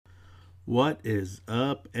What is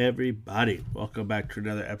up, everybody? Welcome back to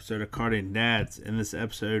another episode of Karting Dads. In this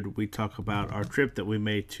episode, we talk about our trip that we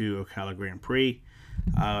made to Ocala Grand Prix.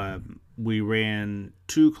 We ran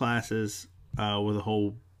two classes with a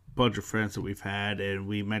whole bunch of friends that we've had, and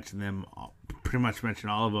we mentioned them, pretty much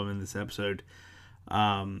mentioned all of them in this episode.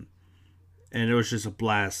 Um, and it was just a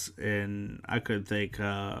blast. And I couldn't thank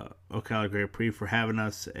Ocala Grand Prix for having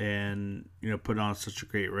us and putting on such a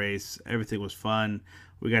great race. Everything was fun.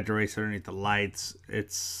 We got to race underneath the lights.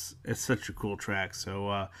 It's such a cool track. So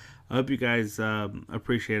I hope you guys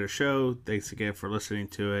appreciate our show. Thanks again for listening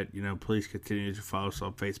to it. Please continue to follow us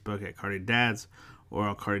on Facebook at Karting Dads or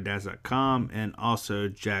on kartingdads.com and also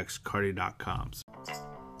jackskarting.com.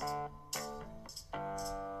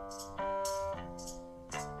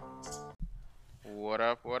 What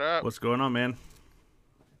up? What up? What's going on, man?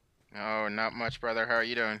 Oh, not much, brother. How are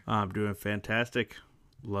you doing? I'm doing fantastic.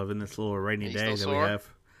 Loving this little rainy Are you day still that we sore?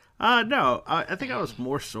 have. No, I think I was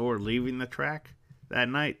more sore leaving the track that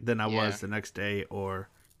night than I Yeah. was the next day or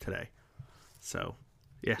today. So,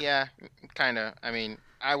 yeah. Yeah, kind of. I mean,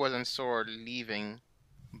 I wasn't sore leaving,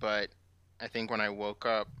 but I think when I woke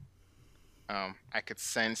up, I could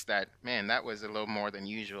sense that, man, that was a little more than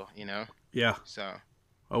usual. Yeah. So,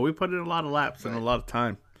 Well, we put in a lot of laps and a but lot of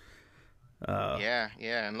time. Uh, yeah.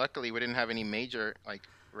 And luckily, we didn't have any major, like,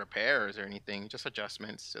 repairs or anything, just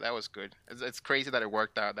adjustments. So that was good. It's crazy that it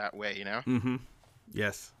worked out that way. mm-hmm.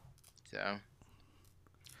 Yes. So,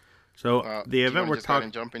 So well, the do you event want to we're just go ahead talking,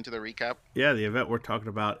 and jump into the recap? the event we're talking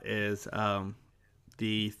about is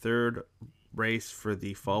the third race for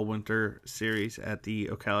the Fall Winter Series at the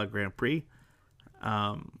Ocala Grand Prix.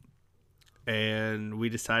 Um, and we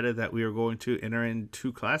decided that we were going to enter in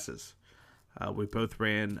two classes. We both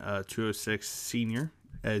ran 206 senior,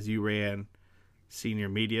 as you ran senior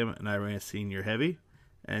medium and I ran senior heavy,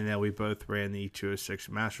 and then we both ran the 206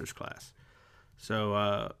 masters class.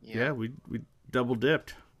 So Yeah. we double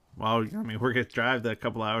dipped. Well, I mean, we're gonna drive the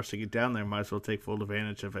couple hours to get down there. Might as well take full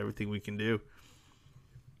advantage of everything we can do.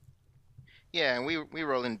 Yeah, and we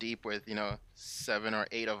roll in deep with 7 or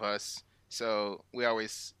 8 of us. So we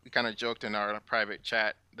kind of joked in our private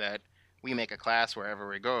chat that we make a class wherever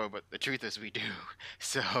we go, but the truth is we do.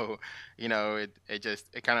 So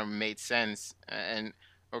it kind of made sense. And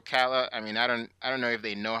Ocala, I mean, I don't know if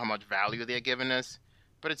they know how much value they're giving us,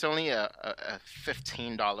 but it's only a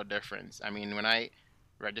 $15 difference. I mean, when I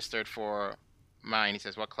registered for mine, he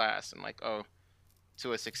says, "What class?" I'm like, "Oh,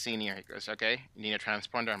 206 senior." He goes, "Okay, you need a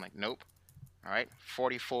transponder?" I'm like, "Nope." All right,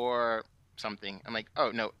 44 something. I'm like,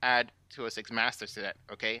 "Oh no, add 206 masters to that."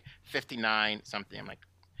 Okay, 59 something. I'm like,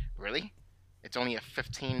 "Really?" It's only a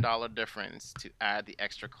 $15 difference to add the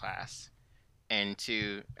extra class and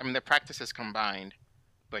I mean, the practices combined,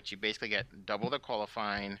 but you basically get double the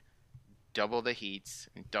qualifying, double the heats,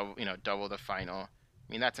 and double the final. I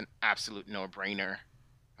mean, that's an absolute no-brainer.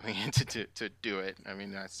 I mean, to do it. I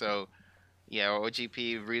mean, so yeah,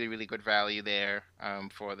 OGP really really good value there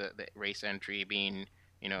for the race entry being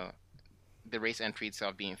you know the race entry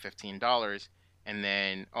itself being $15, and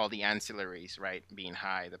then all the ancillaries right being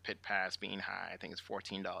high, the pit pass being high. I think it's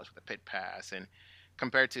 $14 for the pit pass, and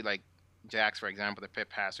compared to like Jax for example, the pit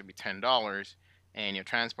pass would be $10, and your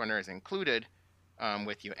transponder is included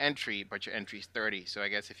with your entry, but your entry is 30. So I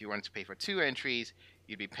guess if you wanted to pay for two entries,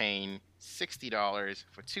 you'd be paying $60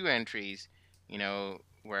 for two entries.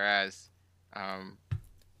 Whereas um,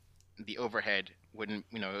 the overhead wouldn't,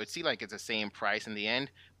 it would seem like it's the same price in the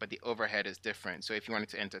end, but the overhead is different. So if you wanted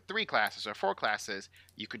to enter three classes or four classes,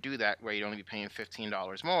 you could do that where you'd only be paying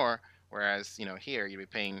 $15 more, whereas, here you'd be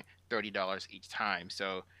paying $30 each time.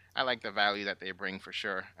 So I like the value that they bring for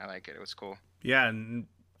sure. I like it. It was cool. Yeah, and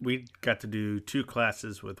we got to do two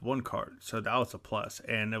classes with one cart, so that was a plus.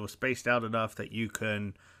 And it was spaced out enough that you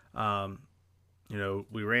can, um,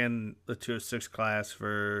 we ran the 206 class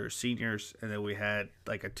for seniors, and then we had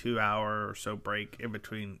like a 2 hour or so break in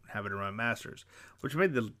between having to run masters, which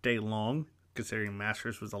made the day long considering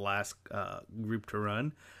masters was the last group to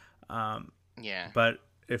run. Um, Yeah. but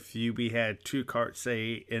if we had two carts,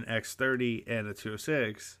 say an X30 and a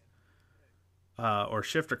 206, or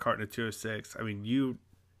shifter cart in a 206, I mean, you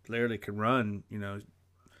literally can run,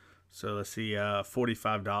 so let's see,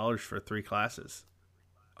 $45 for three classes,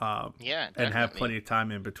 Yeah, and have definitely. plenty of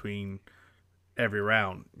time in between every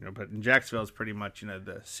round. But in Jacksonville, it's pretty much,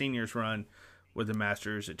 the seniors run with the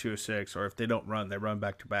masters at 206, or if they don't run, they run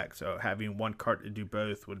back to back. So having one cart to do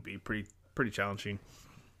both would be pretty challenging.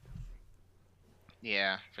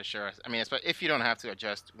 Yeah, for sure. I mean, if you don't have to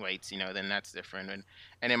adjust weights, then that's different.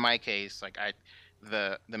 And in my case, like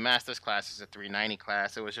the master's class is a 390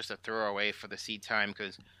 class. It was just a throwaway for the seat time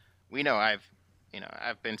because we know I've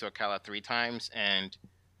I've been to Ocala 3 times, and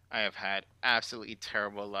I have had absolutely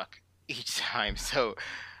terrible luck each time. So,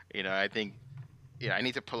 I think I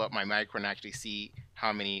need to pull up my micro and actually see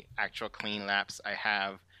how many actual clean laps I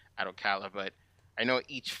have at Ocala. But I know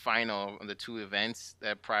each final of the two events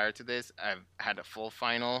that prior to this, I've had a full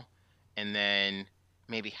final, and then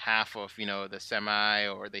maybe half of the semi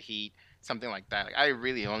or the heat, something like that. Like, I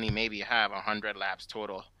really only maybe have 100 laps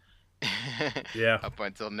total Yeah. up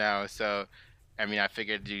until now. So I mean, I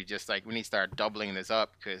figured you just like we need to start doubling this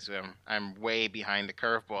up because I'm way behind the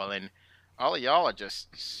curveball, and all of y'all are just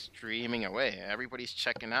streaming away. Everybody's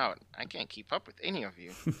checking out. I can't keep up with any of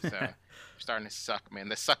you, so I'm starting to suck, man.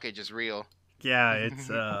 The suckage is real. Yeah, it's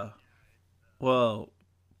well,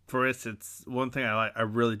 for instance, one thing I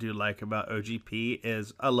really do like about OGP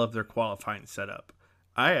is I love their qualifying setup.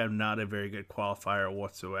 I am not a very good qualifier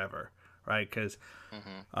whatsoever, right? Because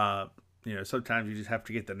sometimes you just have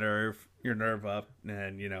to get your nerve up,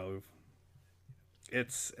 and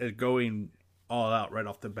it's going all out right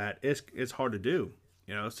off the bat. It's hard to do,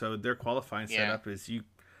 So their qualifying setup is you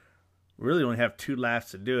really only have 2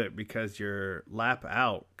 laps to do it because your lap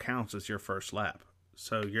out counts as your first lap.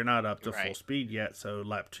 So you're not up to full speed yet. So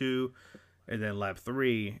lap 2 and then lap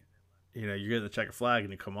 3, you're getting the checker flag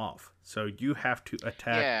and you come off. So you have to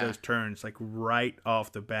attack those turns like right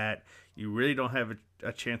off the bat. You really don't have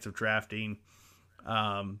a chance of drafting.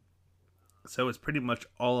 So it's pretty much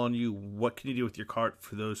all on you. What can you do with your kart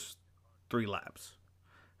for those 3 laps?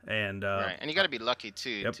 And right, and you got to be lucky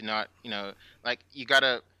too to not, like you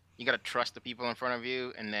gotta trust the people in front of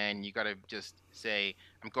you, and then you gotta just say,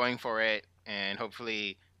 I'm going for it, and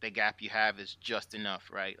hopefully the gap you have is just enough,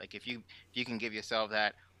 right? Like if you can give yourself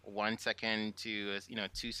that 1 second to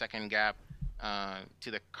 2 second gap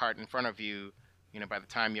to the cart in front of you, by the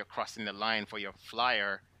time you're crossing the line for your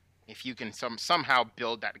flyer, if you can somehow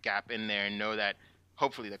build that gap in there and know that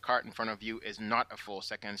hopefully the cart in front of you is not a full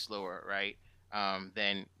second slower, right?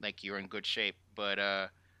 Then like you're in good shape. But I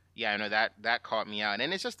know that caught me out,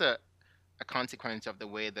 and it's just a consequence of the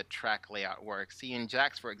way the track layout works. See, in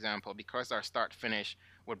Jax, for example, because our start finish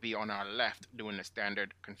would be on our left doing the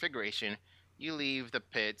standard configuration, you leave the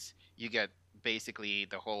pits, you get basically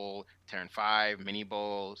the whole turn 5 mini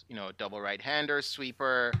bowls, double right hander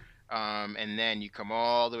sweeper, and then you come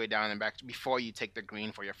all the way down and back before you take the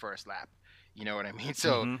green for your first lap. You know what I mean?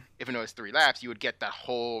 So even though it's 3 laps, you would get that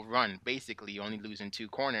whole run. Basically, only losing 2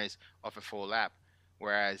 corners of a full lap.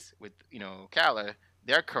 Whereas with Ocala,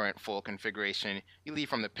 their current full configuration, you leave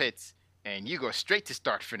from the pits and you go straight to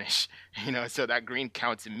start finish. So that green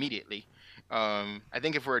counts immediately. I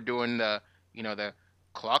think if we're doing the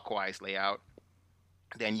clockwise layout,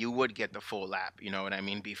 then you would get the full lap. You know what I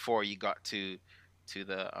mean? Before you got to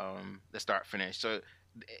the start finish. So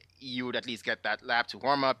you would at least get that lap to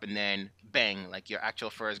warm up, and then bang, like your actual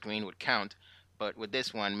first green would count. But with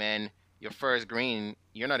this one, man, your first green,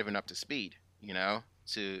 you're not even up to speed,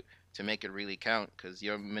 to make it really count, because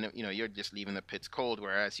you're just leaving the pits cold,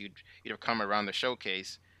 whereas you'd have come around the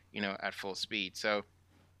showcase, at full speed. So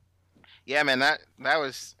yeah, man, that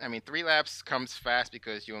was, 3 laps comes fast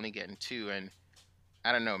because you're only getting 2, and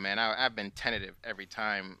I don't know, man, I've been tentative every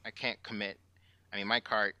time. I can't commit. My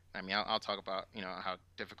cart, I'll talk about, how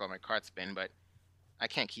difficult my cart's been, but I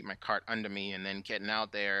can't keep my cart under me and then getting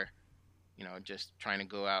out there, just trying to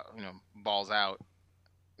go out, balls out,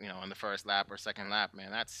 on the first lap or second lap,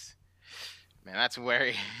 man. That's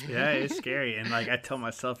wary. Yeah, it's scary. And like I tell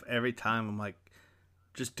myself every time, I'm like,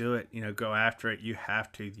 just do it, go after it. You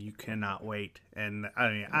have to. You cannot wait. And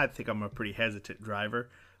I think I'm a pretty hesitant driver.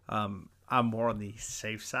 I'm more on the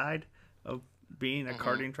safe side of being a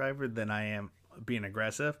karting driver than I am being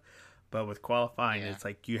aggressive. But with qualifying, it's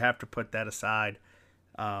like you have to put that aside.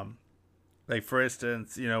 Like for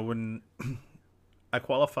instance, when I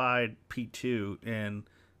qualified P2 in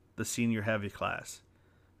the senior heavy class,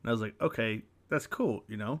 and I was like, okay, that's cool,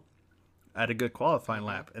 I had a good qualifying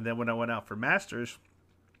lap. And then when I went out for Masters,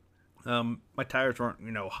 my tires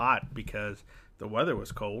weren't hot because the weather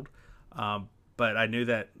was cold, but I knew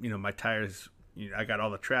that my tires, I got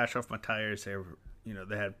all the trash off my tires. They were,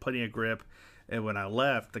 they had plenty of grip. And when I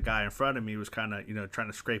left, the guy in front of me was kind of, trying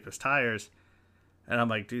to scrape his tires. And I'm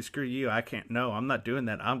like, dude, screw you. I can't. No, I'm not doing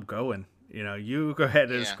that. I'm going. You go ahead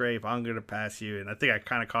and scrape. I'm going to pass you. And I think I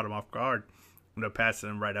kind of caught him off guard, passing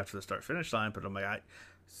him right after the start-finish line. But I'm like,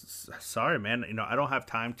 sorry, man. I don't have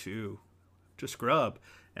time to scrub.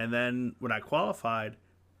 And then when I qualified,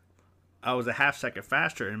 I was a half second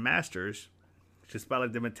faster in Masters, just by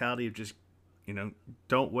like the mentality of just,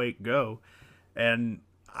 don't wait, go. And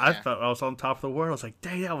I thought I was on top of the world. I was like,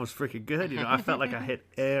 dang, that was freaking good. I felt like I hit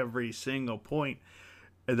every single point.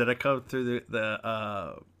 And then I come through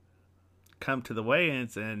come to the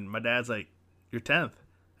weigh-ins, and my dad's like, "You're 10th."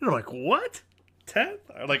 And I'm like, "What? 10th?"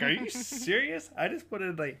 I'm like, "Are you serious?" I just put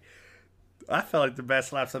in like, I felt like the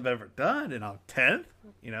best laps I've ever done, and I'm 10th.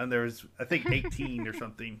 You know, and there was, I think, 18 or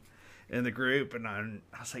something in the group, and I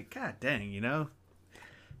was like, God dang, you know.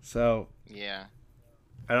 So Yeah.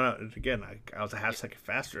 I don't know. Again, I was a half second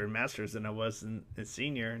faster in Masters than I was in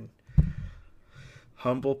senior, and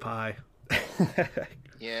humble pie.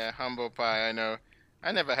 Yeah, humble pie. I know.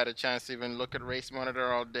 I never had a chance to even look at race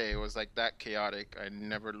monitor all day. It was like that chaotic. I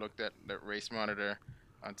never looked at the race monitor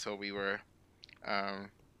until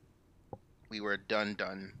um, we were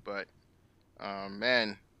done. But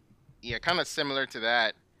man, yeah, kind of similar to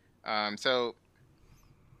that. So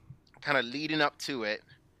kind of leading up to it.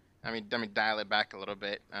 I mean, let me dial it back a little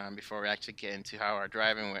bit before we actually get into how our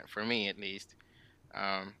driving went. For me, at least,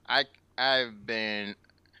 I I've been.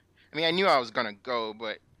 I mean, I knew I was gonna go,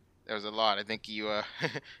 but there was a lot. I think you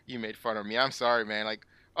you made fun of me. I'm sorry, man. Like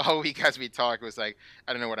all week as we talked was like,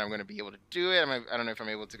 I don't know what I'm gonna be able to do it. I don't know if I'm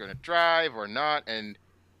able to gonna drive or not. And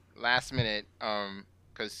last minute,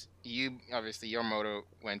 because you obviously your motor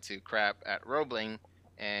went to crap at Roebling,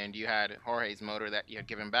 and you had Jorge's motor that you had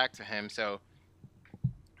given back to him. So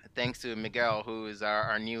thanks to Miguel, who is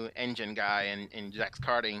our new engine guy in Jack's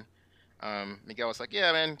karting, Miguel was like,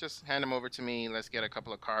 "Yeah, man, just hand him over to me. Let's get a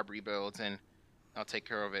couple of carb rebuilds, and I'll take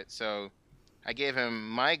care of it." So I gave him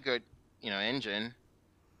my good, engine,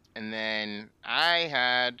 and then I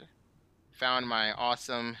had found my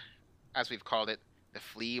awesome, as we've called it, the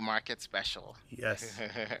flea market special. Yes.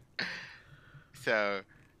 So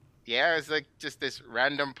yeah, it's like just this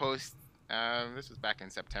random post. This was back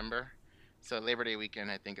in September, so Labor Day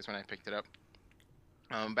weekend I think is when I picked it up.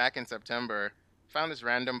 Back in September, found this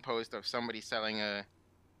random post of somebody selling a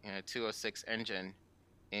 206 engine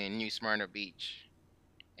in New Smyrna Beach,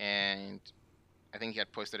 and I think he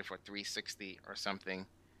had posted it for 360 or something.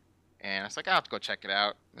 And I was like, I'll have to go check it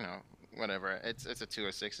out. Whatever. It's a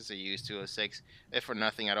 206. It's a used 206. If for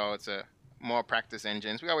nothing at all, it's a more practice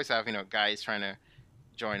engines. We always have guys trying to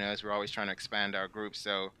join us. We're always trying to expand our group.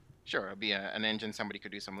 So sure, it'll be an engine somebody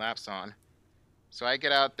could do some laps on. So I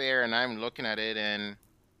get out there and I'm looking at it, and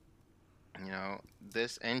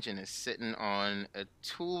this engine is sitting on a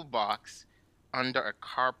toolbox under a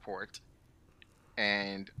carport,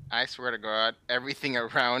 and I swear to God, everything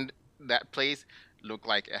around that place looked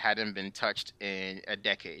like it hadn't been touched in a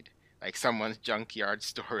decade, like someone's junkyard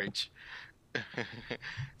storage.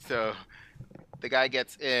 So the guy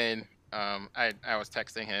gets in. I was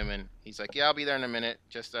texting him, and he's like, "Yeah, I'll be there in a minute.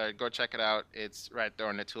 Just go check it out. It's right there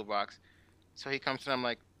in the toolbox." So he comes to, I'm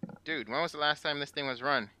like, "Dude, when was the last time this thing was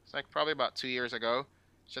run?" It's like, "Probably about 2 years ago.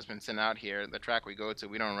 It's just been sitting out here. The track we go to,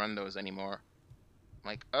 we don't run those anymore." I'm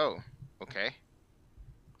like, "Oh, okay."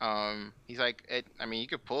 He's like, I mean, you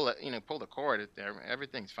could pull it, pull the cord.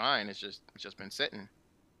 Everything's fine. It's just been sitting.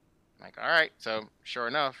 I'm like, all right. So sure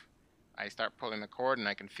enough, I start pulling the cord, and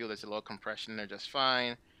I can feel there's a little compression there just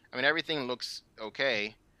fine. I mean, everything looks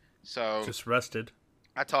okay. So Just rusted.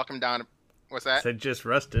 I talk him down. What's that? Said just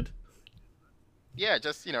rusted. Yeah,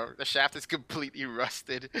 just the shaft is completely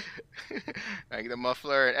rusted, like the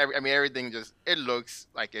muffler and everything. Just it looks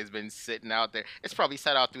like it's been sitting out there. It's probably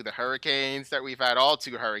sat out through the hurricanes that we've had, all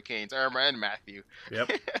two hurricanes, Irma and Matthew.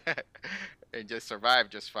 Yep. And just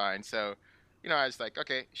survived just fine. So, I was like,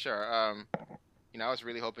 okay, sure. I was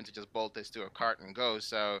really hoping to just bolt this to a cart and go.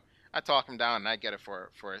 So I talk him down and I get it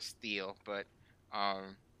for a steal. But, I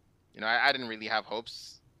didn't really have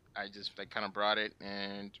hopes. I just kind of brought it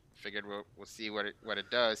and figured we'll see what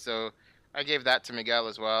it does. So I gave that to Miguel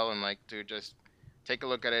as well, and like, dude, just take a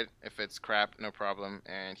look at it. If it's crap, no problem.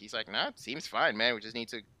 And he's like, nah, it seems fine, man. We just need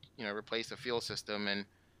to replace the fuel system, and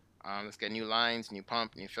let's get new lines, new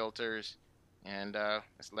pump, new filters, and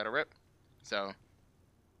let's let it rip. So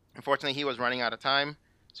unfortunately, he was running out of time,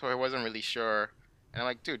 so I wasn't really sure. And I'm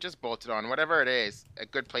like, dude, just bolt it on. Whatever it is, a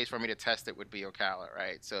good place for me to test it would be Ocala,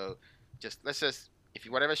 right? So let's just, if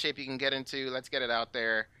you, whatever shape you can get into, let's get it out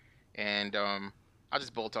there, and I'll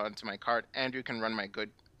just bolt on to my cart. Andrew can run my good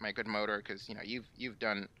motor, because you've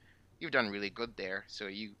done really good there, so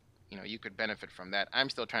you could benefit from that. I'm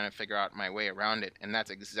still trying to figure out my way around it, and that's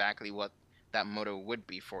exactly what that motor would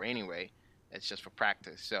be for anyway. It's just for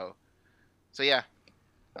practice. So yeah,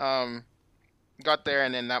 got there,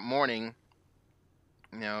 and then that morning,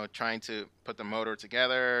 trying to put the motor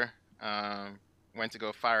together. Went to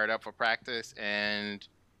go fire it up for practice, and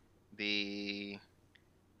the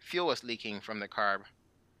fuel was leaking from the carb.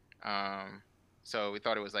 So we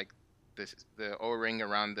thought it was like the O-ring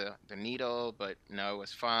around the needle, but no, it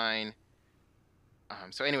was fine.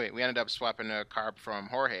 So anyway, we ended up swapping a carb from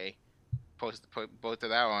Jorge, put both of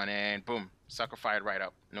that on, and boom, sucker fired right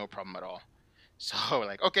up, no problem at all. So we're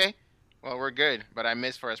like, okay, well we're good. But I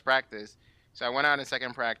missed first practice, so I went out in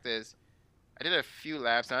second practice. I did a few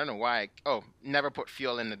laps. I don't know why. Oh, never put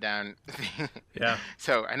fuel in the down thing. Yeah.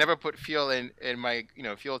 So I never put fuel in my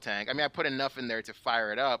fuel tank. I mean, I put enough in there to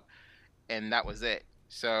fire it up, and that was it.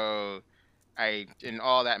 So in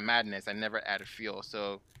all that madness, I never added fuel.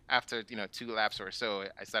 So after 2 laps or so,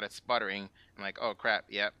 I started sputtering. I'm like, oh crap,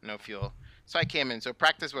 yep, no fuel. So I came in. So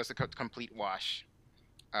practice was a complete wash.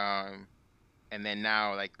 Um, and then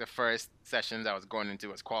now, like the first sessions I was going into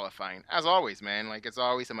was qualifying. As always, man. Like it's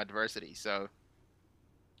always some adversity. So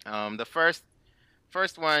the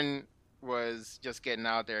first one was just getting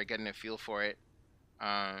out there, getting a feel for it.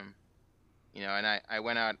 Um, and I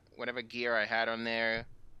went out whatever gear I had on there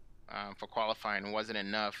for qualifying wasn't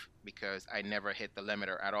enough because I never hit the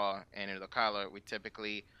limiter at all. And in Ocala,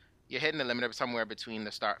 you're hitting the limiter somewhere between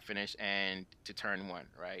the start finish and to turn one,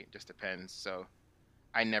 right? Just depends. So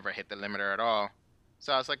I never hit the limiter at all.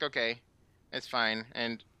 So I was like, okay, it's fine.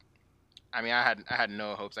 And I mean, I had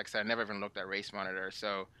no hopes. Like I said, I never even looked at Race Monitor.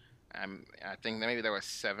 So I think that maybe there was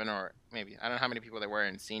 7 or maybe I don't know how many people there were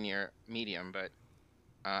in senior medium, but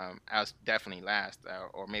I was definitely last,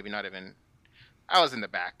 or maybe not even. I was in the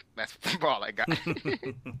back. That's all I got.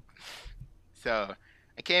 So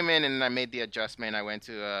I came in and I made the adjustment. I went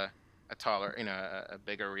to a taller, a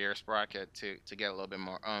bigger rear sprocket to get a little bit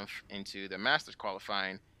more oomph into the Masters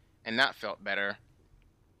qualifying, and that felt better.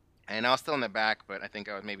 And I was still in the back, but I think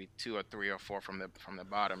I was maybe 2 or 3 or 4 from the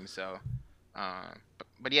bottom. So,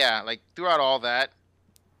 but yeah, like throughout all that,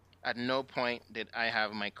 at no point did I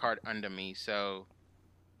have my cart under me. So,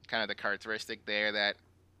 kind of the characteristic there that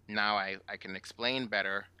now I can explain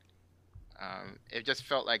better. It just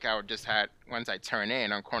felt like I would just had once I turn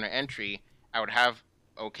in on corner entry, I would have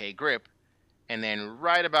okay grip, and then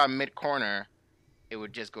right about mid corner, it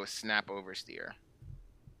would just go snap oversteer,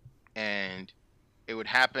 and it would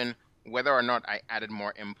happen whether or not I added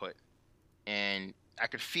more input, and I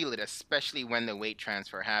could feel it, especially when the weight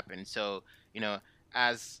transfer happened. So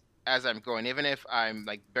as I'm going, even if I'm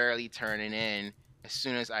like barely turning in, as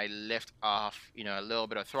soon as I lift off, a little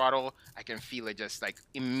bit of throttle, I can feel it just like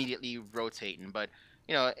immediately rotating. But,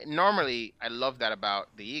 normally I love that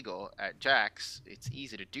about the Eagle at Jax. It's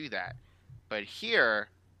easy to do that. But here,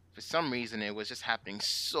 for some reason, it was just happening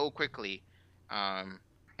so quickly. And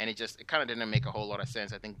it kind of didn't make a whole lot of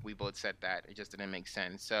sense. I think we both said that. It just didn't make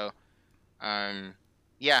sense. So,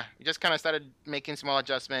 yeah, we just kind of started making small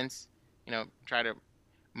adjustments, try to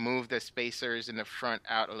move the spacers in the front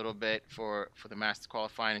out a little bit for the Masters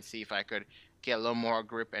qualifying and see if I could get a little more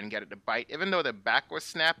grip and get it to bite. Even though the back was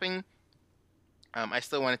snapping, I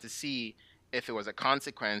still wanted to see if it was a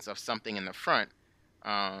consequence of something in the front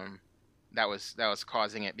that was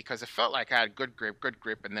causing it, because it felt like I had good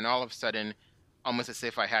grip, and then all of a sudden, almost as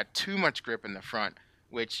if I had too much grip in the front,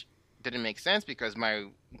 which didn't make sense because my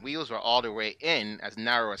wheels were all the way in, as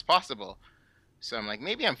narrow as possible. So I'm like,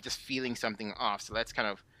 maybe I'm just feeling something off. So let's kind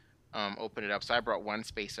of open it up. So I brought one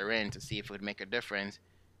spacer in to see if it would make a difference.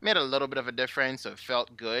 Made a little bit of a difference, so it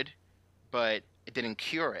felt good, but it didn't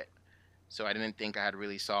cure it. So I didn't think I had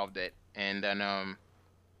really solved it. And then,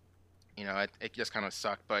 it just kind of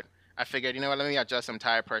sucked. But I figured, let me adjust some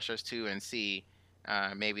tire pressures too and see.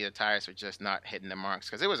 Maybe the tires were just not hitting the marks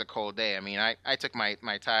because it was a cold day. I mean, I took my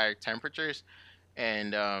tire temperatures,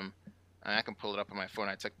 and I can pull it up on my phone.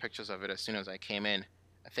 I took pictures of it as soon as I came in.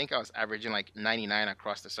 I think I was averaging like 99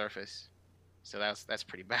 across the surface. So that's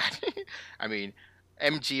pretty bad. I mean,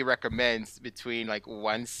 MG recommends between like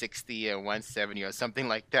 160 and 170 or something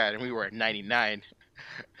like that, and we were at 99.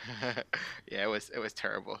 Yeah, it was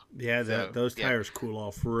terrible. Yeah, those tires cool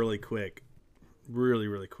off really quick. Really,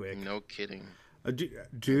 really quick. No kidding.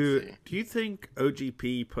 Do you think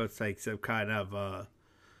OGP puts like some kind of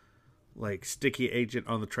like sticky agent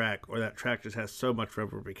on the track, or that track just has so much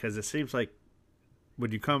rubber? Because it seems like when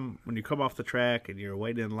you come off the track and you're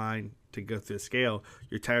waiting in line to go through the scale,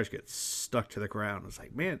 your tires get stuck to the ground. It's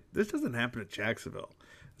like, man, this doesn't happen at Jacksonville.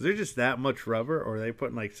 Is there just that much rubber, or are they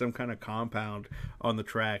putting like some kind of compound on the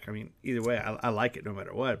track? I mean, either way, I like it no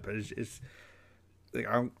matter what. But it's like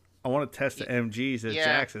I want to test the MGs at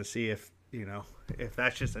Jackson and see if if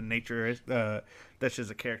that's just that's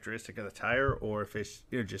just a characteristic of the tire, or if it's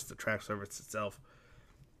just the track surface itself.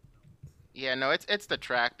 Yeah, no, it's the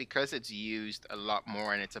track because it's used a lot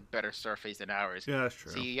more and it's a better surface than ours. Yeah, that's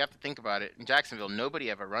true. See, you have to think about it. In Jacksonville, nobody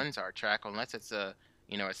ever runs our track unless it's a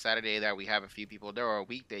Saturday that we have a few people there, or a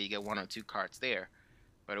weekday you get 1 or 2 carts there.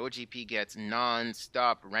 But OGP gets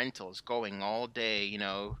non-stop rentals going all day,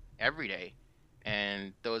 every day.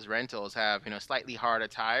 and those rentals have slightly harder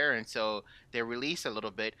tire, and so they release a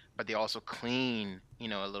little bit, but they also clean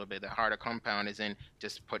a little bit. The harder compound isn't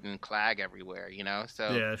just putting clag everywhere,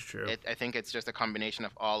 so Yeah, that's true. I think it's just a combination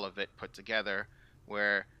of all of it put together,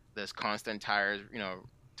 where there's constant tires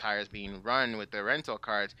being run with the rental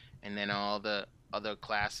cars, and then all the other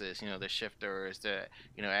classes, the shifters, the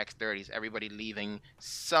X30s, everybody leaving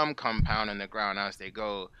some compound on the ground as they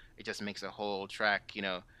go. It just makes a whole track,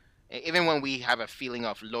 even when we have a feeling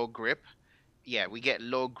of low grip, yeah, we get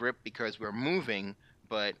low grip because we're moving,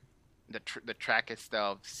 but the track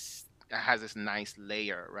itself has this nice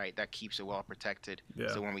layer, right, that keeps it well protected. Yeah.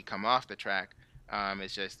 So when we come off the track,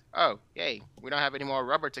 it's just, oh, hey, we don't have any more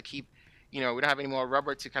rubber to keep, we don't have any more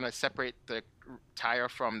rubber to kind of separate the tire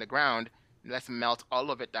from the ground. Let's melt all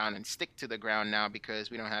of it down and stick to the ground now because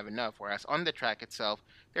we don't have enough. Whereas on the track itself,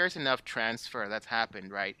 there's enough transfer that's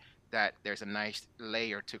happened, right? That there's a nice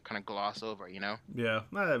layer to kind of gloss over. Yeah,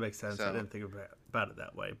 no, that makes sense. I So, didn't think about it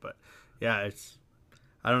that way, but yeah,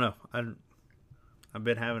 I don't know. I've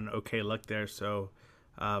been having okay luck there, so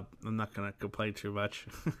I'm not gonna complain too much.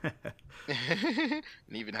 and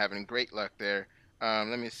even having great luck there.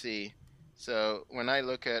 Let me see. So when I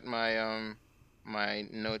look at my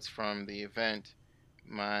notes from the event,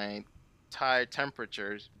 my tire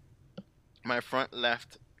temperatures, my front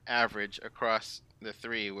left average across the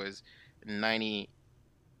three was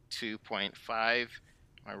 92.5.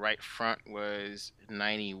 My right front was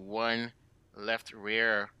 91. Left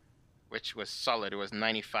rear, which was solid, it was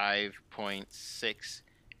 95.6.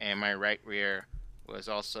 And my right rear was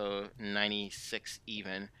also 96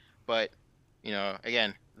 even. But,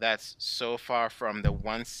 again, that's so far from the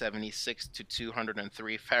 176 to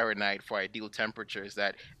 203 Fahrenheit for ideal temperatures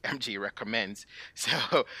that MG recommends.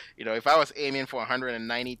 So, if I was aiming for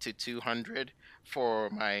 190 to 200 for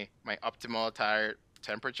my optimal tire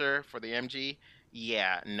temperature for the MG,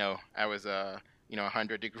 yeah, no, I was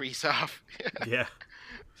 100 degrees off. Yeah,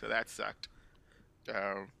 So that sucked.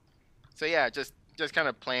 Um, so yeah, just kind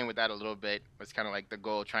of playing with that a little bit was kind of like the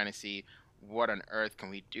goal, trying to see what on earth can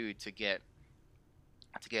we do to get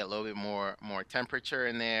a little bit more temperature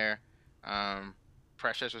in there. Um,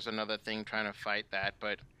 Pressures was another thing, trying to fight that,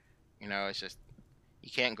 but it's just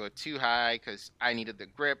you can't go too high because I needed the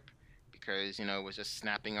grip because it was just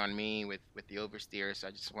snapping on me with the oversteer, so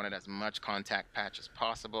I just wanted as much contact patch as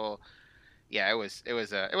possible. Yeah, it was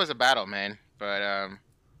a battle, man. But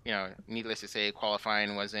needless to say,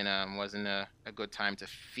 qualifying wasn't a good time to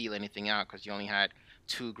feel anything out because you only had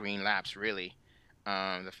two green laps really.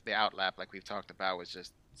 The out lap, like we've talked about, was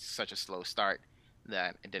just such a slow start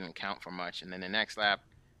that it didn't count for much. And then the next lap,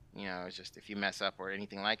 it's just if you mess up or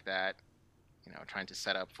anything like that, trying to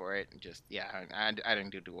set up for it, and just yeah, I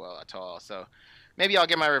didn't do well at all. So maybe I'll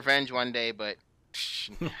get my revenge one day, but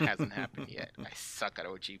hasn't happened yet. I suck at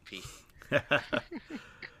OGP.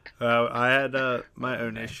 I had my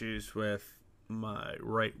own issues with my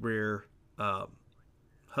right rear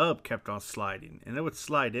hub kept on sliding, and it would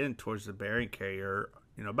slide in towards the bearing carrier,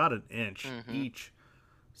 about an inch Hmm. each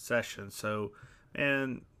session. So,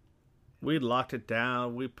 and we locked it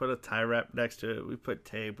down. We put a tie wrap next to it. We put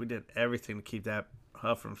tape. We did everything to keep that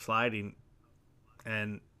hub from sliding,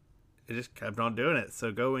 and it just kept on doing it.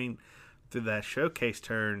 So going through that showcase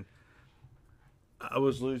turn, I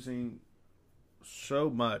was losing so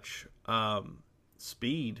much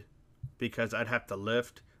speed because I'd have to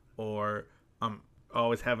lift or I'm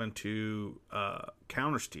always having to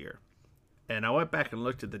counter steer. And I went back and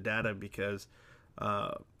looked at the data because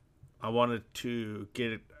uh, I wanted to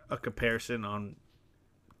get a comparison on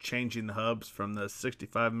changing the hubs from the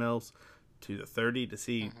 65 mils to the 30 to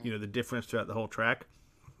see Hmm. the difference throughout the whole track.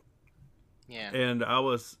 Yeah. And I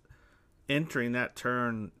was entering that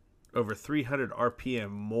turn over 300 RPM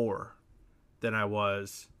more than I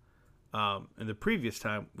was in the previous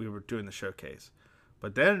time we were doing the showcase.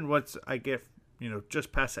 But then once I get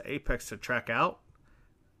just past the apex to track out,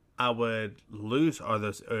 I would lose all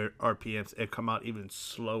those RPMs and come out even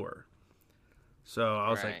slower. So I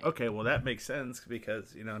was like, Right. okay, well that makes sense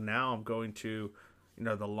because now I'm going to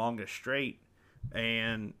the longest straight,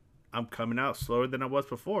 and I'm coming out slower than I was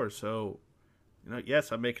before. So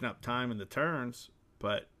yes, I'm making up time in the turns,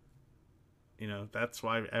 but that's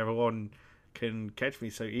why everyone can catch me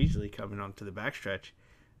so easily coming onto the backstretch.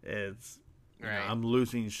 It's Right. I'm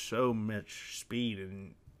losing so much speed,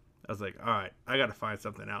 and I was like, all right, I got to find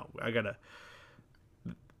something out.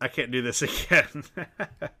 I can't do this again.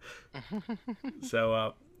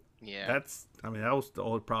 So Yeah. that was the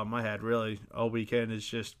only problem I had really all weekend is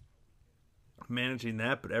just managing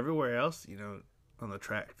that. But everywhere else, on the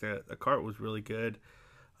track, the cart was really good.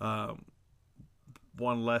 Um,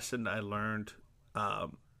 One lesson I learned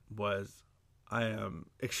was I am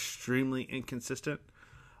extremely inconsistent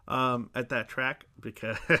at that track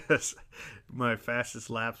because my fastest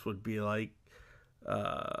laps would be like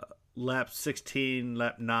lap 16,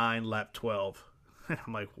 lap 9, lap 12.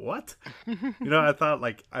 I'm like, what? I felt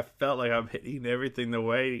like I'm hitting everything the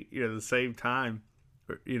way, the same time,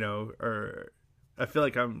 or I feel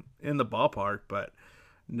like I'm in the ballpark, but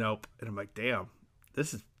nope. And I'm like, damn,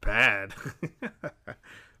 this is bad.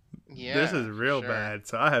 Yeah, this is real sure. bad.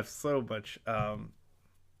 So I have so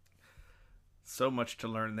much to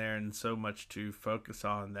learn there and so much to focus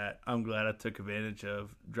on that I'm glad I took advantage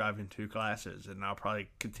of driving 2 classes, and I'll probably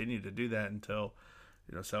continue to do that until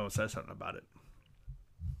someone says something about it.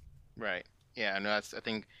 Right. Yeah, no, I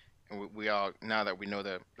think we all, now that we know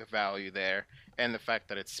the value there and the fact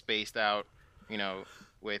that it's spaced out, you know,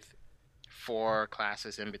 with 4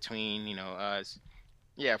 classes in between, us.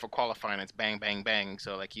 Yeah, for qualifying, it's bang, bang, bang.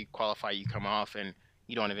 So like you qualify, you come off, and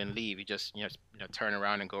you don't even leave. You just turn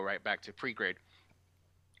around and go right back to pre-grid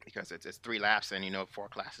because it's 3 laps, and 4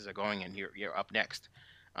 classes are going, and you're up next.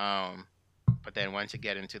 Um, but then once you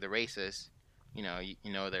get into the races,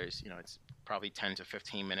 there's it's probably 10 to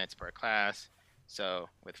 15 minutes per class. So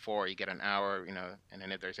with 4, you get an hour, and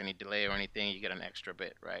then if there's any delay or anything, you get an extra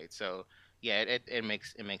bit, right? So yeah, it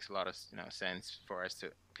makes a lot of sense for us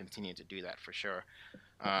to continue to do that for sure.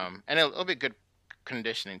 And it'll be good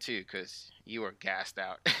conditioning too, because you were gassed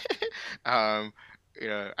out. um,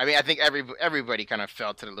 I mean, I think everybody kind of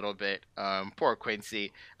felt it a little bit. Poor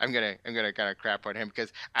Quincy. I'm gonna kind of crap on him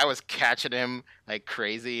because I was catching him like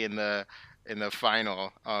crazy in the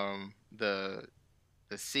final, the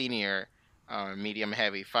senior medium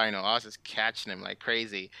heavy final. I was just catching him like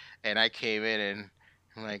crazy, and I came in and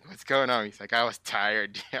I'm like, "What's going on?" He's like, "I was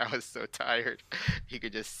tired. I was so tired." He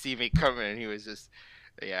could just see me coming, and he was just,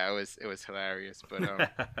 yeah, it was hilarious. But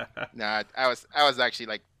nah, I was actually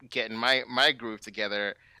like getting my groove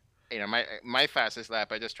together. My fastest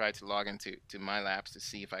lap, I just tried to log into my laps to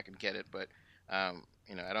see if I could get it, but I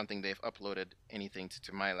don't think they've uploaded anything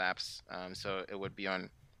to my laps, so it would be on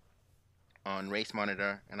Race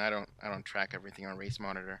Monitor, and I don't track everything on Race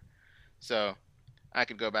Monitor, so I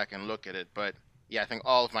could go back and look at it. But yeah, I think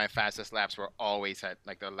all of my fastest laps were always at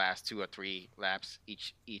like the last 2 or 3 laps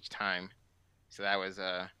each time. So that was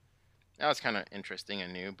kind of interesting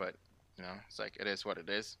and new, but it's like it is what it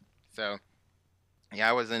is. So yeah,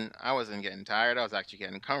 I wasn't getting tired. I was actually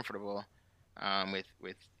getting comfortable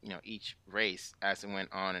with each race as it went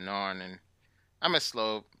on and on. And I'm a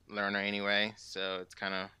slow learner anyway, so it's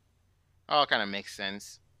all kind of makes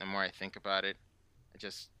sense the more I think about it. I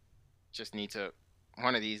just need to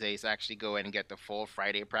one of these days actually go in and get the full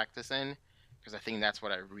Friday practice in, because I think that's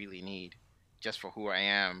what I really need just for who I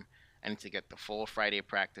am. I need to get the full Friday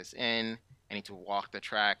practice in. I need to walk the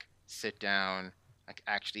track, sit down, like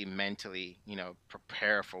actually mentally,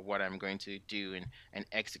 prepare for what I'm going to do and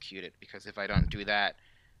execute it. Because if I don't do that,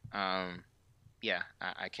 yeah,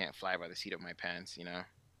 I can't fly by the seat of my pants. Yeah.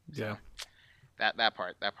 So that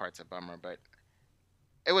part's a bummer, but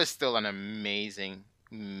it was still an amazing,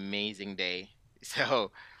 amazing day.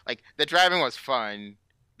 So like the driving was fun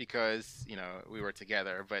because we were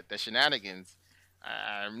together, but the shenanigans,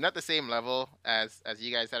 not the same level as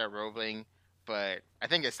you guys had at Roebling, but I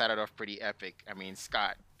think it started off pretty epic. I mean,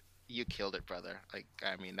 Scott, you killed it, brother. Like,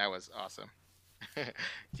 I mean, that was awesome. So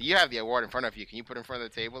you have the award in front of you. Can you put it in front of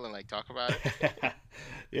the table and like talk about it?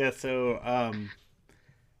 Yeah, so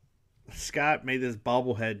Scott made this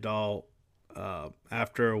bobblehead doll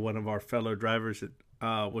after one of our fellow drivers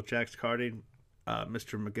at with Jack's Karting,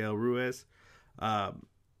 Mr. Miguel Ruiz,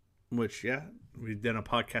 which, yeah, we did a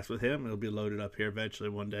podcast with him. It'll be loaded up here eventually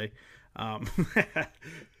one day.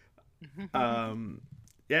 Um,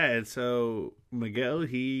 yeah, and so Miguel,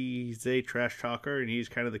 he's a trash talker, and he's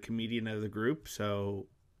kind of the comedian of the group. So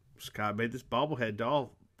Scott made this bobblehead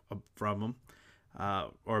doll from him,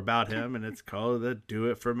 or about him, and it's called the Do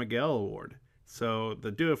It for Miguel Award. So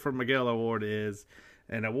the Do It for Miguel Award is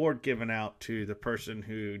an award given out to the person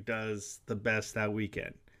who does the best that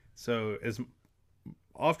weekend. So as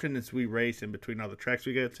often as we race in between all the tracks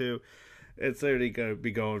we get to, it's literally going to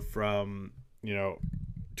be going from,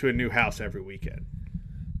 to a new house every weekend.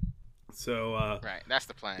 So, Right, that's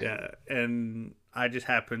the plan. yeah, and I just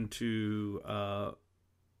happened to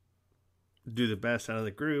do the best out of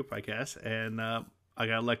the group, I guess, and I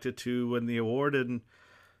got elected to win the award, and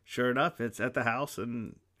sure enough, it's at the house,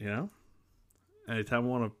 and, anytime I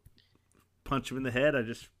want to punch him in the head, I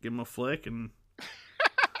just give him a flick, and...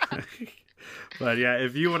 But yeah,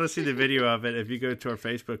 if you want to see the video of it, if you go to our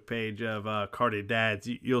Facebook page of Karting Dads,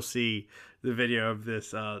 you'll see the video of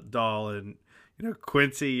this doll. And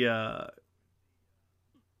Quincy,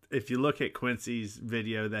 if you look at Quincy's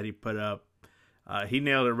video that he put up, he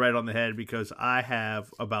nailed it right on the head because I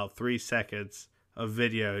have about 3 seconds of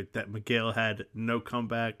video that Miguel had no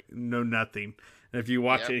comeback, no nothing. And if you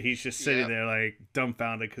watch it, he's just sitting there like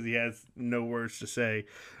dumbfounded because he has no words to say.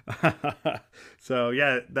 So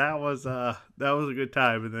yeah, that was a good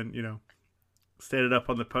time. And then standing up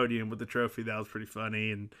on the podium with the trophy, that was pretty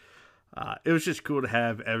funny. And it was just cool to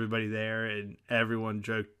have everybody there and everyone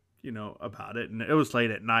joked about it. And it was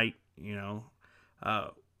late at night.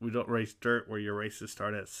 We don't race dirt where your races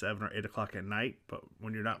start at 7 or 8 o'clock at night, but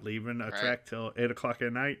when you're not leaving a track till 8 o'clock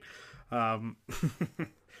at night,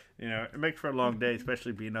 it makes for a long day,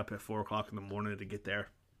 especially being up at 4 o'clock in the morning to get there.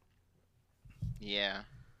 Yeah,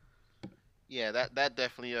 that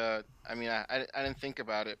definitely. I mean, I didn't think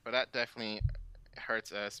about it, but that definitely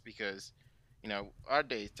hurts us because, our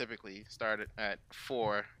days typically start at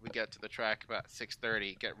 4. We get to the track about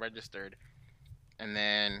 6:30, get registered. And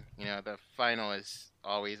then, the final is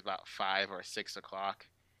always about 5 or 6 o'clock.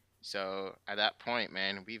 So at that point,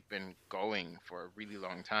 man, we've been going for a really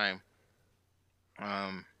long time.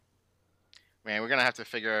 Man, we're going to have to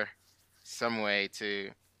figure some way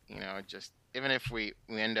to, just, even if we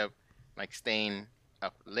end up like staying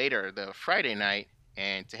up later the Friday night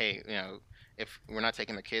and to, hey, if we're not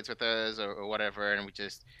taking the kids with us or whatever, and we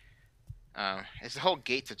just, it's the whole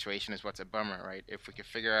gate situation is what's a bummer, right? If we could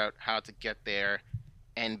figure out how to get there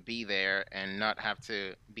and be there and not have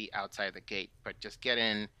to be outside the gate, but just get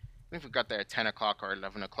in, even if we got there at 10 o'clock or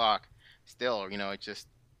 11 o'clock, still, just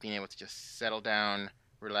being able to just settle down,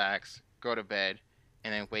 relax, go to bed,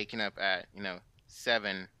 and then waking up at,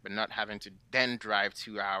 7, but not having to then drive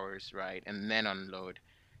 2 hours, right, and then unload.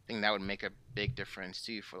 I think that would make a big difference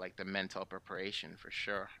too for like the mental preparation for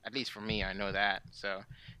sure. At least for me, I know that. So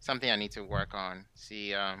something I need to work on.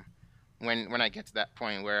 See, when I get to that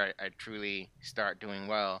point where I truly start doing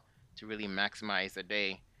well to really maximize the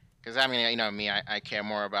day. Because I mean, me, I care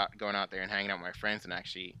more about going out there and hanging out with my friends than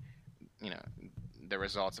actually, the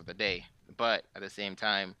results of the day. But at the same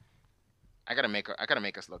time, I gotta make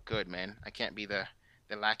us look good, man. I can't be the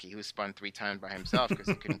lackey who spun 3 times by himself because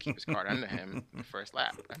he couldn't keep his cart under him the first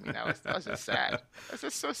lap. I mean, that was just sad. That's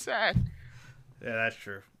just so sad. Yeah, that's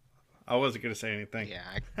true. I wasn't gonna say anything.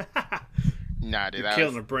 Yeah. Nah, dude, you're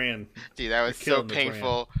killing the brand. Dude, that was so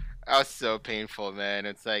painful. That was so painful, man.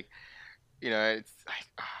 It's like, it's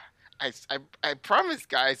like, I promise,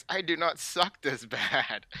 guys, I do not suck this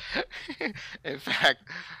bad. In fact,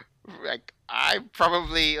 like I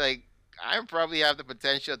probably have the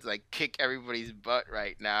potential to like kick everybody's butt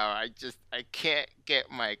right now. I can't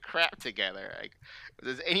get my crap together. Like, if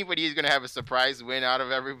there's anybody who's gonna have a surprise win out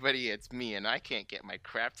of everybody, it's me, and I can't get my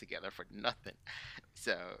crap together for nothing.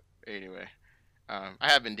 So anyway. I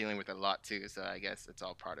have been dealing with it a lot too, so I guess it's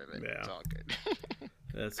all part of it. Yeah. It's all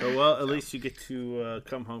good. So at least you get to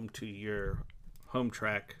come home to your home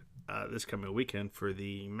track this coming weekend for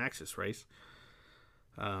the Maxxis race.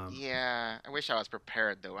 Yeah, I wish I was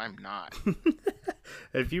prepared though. I'm not.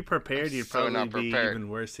 If you prepared, you'd probably be even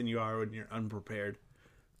worse than you are when you're unprepared.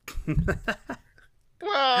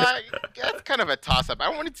 Well, that's kind of a toss-up. I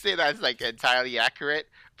wouldn't say that's like entirely accurate,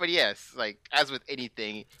 but yes, like as with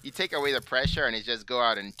anything, you take away the pressure and it's just go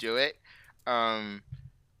out and do it.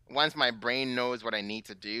 Once my brain knows what I need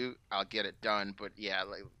to do, I'll get it done. But yeah,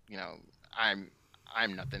 like I'm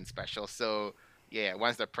nothing special. So yeah,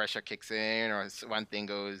 once the pressure kicks in or one thing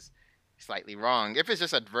goes slightly wrong, if it's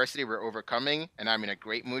just adversity we're overcoming and I'm in a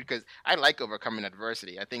great mood, because I like overcoming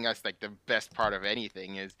adversity. I think that's like the best part of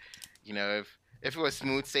anything is, if it was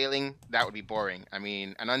smooth sailing, that would be boring. I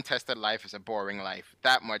mean, an untested life is a boring life.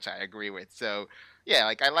 That much I agree with. So, yeah,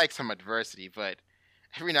 like I like some adversity, but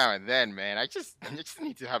every now and then, man, I just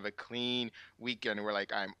need to have a clean weekend where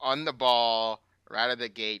like I'm on the ball right out of the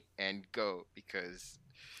gate and go, because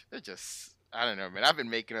it just, I don't know, man. I've been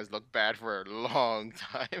making us look bad for a long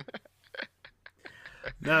time.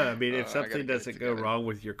 No, I mean, if something doesn't go wrong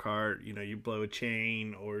with your car, you blow a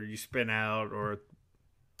chain or you spin out or a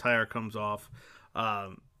tire comes off,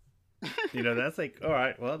 that's like, all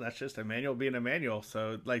right, well, that's just a manual being a manual.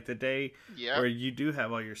 So like the day where you do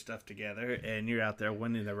have all your stuff together and you're out there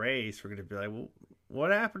winning the race, we're going to be like, well, what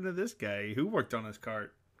happened to this guy? Who worked on his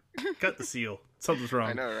cart? Cut the seal. Something's wrong.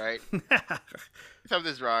 I know, right?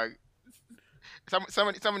 Something's wrong.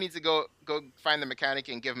 Someone needs to go find the mechanic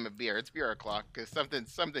and give him a beer. It's beer o'clock because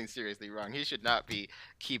something's seriously wrong. He should not be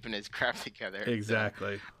keeping his crap together.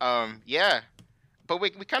 Exactly. So, yeah. But we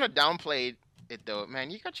kind of downplayed it though,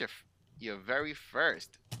 man. You got your very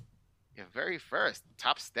first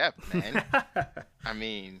top step, man. I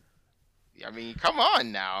mean, I mean, come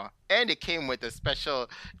on now. And it came with a special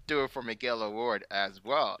Do It for Miguel award as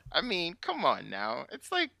well. I mean, come on now.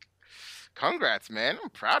 It's like, congrats, man. I'm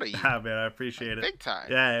proud of you. Ah, man, I Like, appreciate it. big time.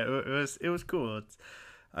 Yeah, it was cool.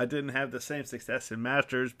 I didn't have the same success in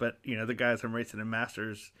Masters, but the guys I'm racing in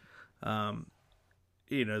Masters, um,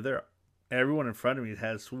 they're everyone in front of me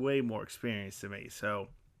has way more experience than me. So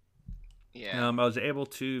Yeah. I was able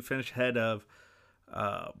to finish ahead of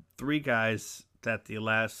three guys that the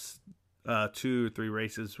last 2 or 3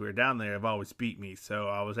 races we were down there have always beat me. So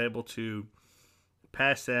I was able to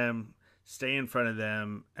pass them, stay in front of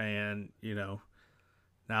them, and now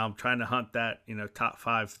I'm trying to hunt that top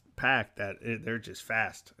 5 pack they're just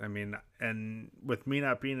fast. I mean, and with me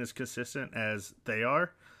not being as consistent as they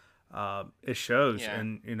are, it shows. Yeah.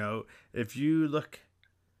 And if you look,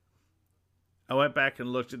 I went back and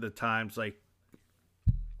looked at the times, like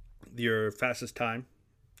your fastest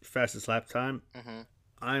lap time. Hmm.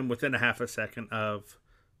 I'm within a half a second of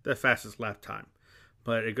the fastest lap time.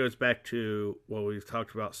 But it goes back to what we've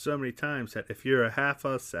talked about so many times, that if you're a half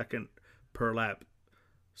a second per lap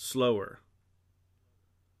slower,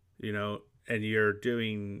 and you're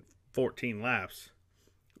doing 14 laps,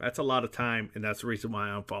 that's a lot of time, and that's the reason why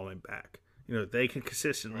I'm falling back. They can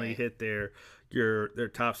consistently Right. hit their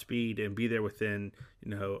top speed and be there within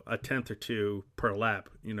a tenth or two per lap.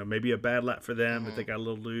 Maybe a bad lap for them if Hmm. they got a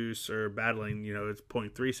little loose or battling. It's zero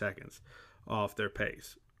point 0.3 seconds off their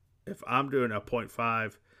pace. If I'm doing a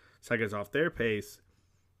 0.5 seconds off their pace,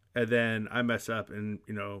 and then I mess up and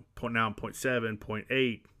now I'm 0.7,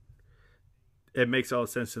 0.8, it makes all the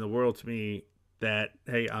sense in the world to me that,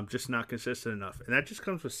 hey, I'm just not consistent enough, and that just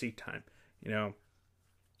comes with seat time. Yeah.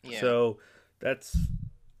 So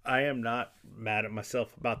I am not mad at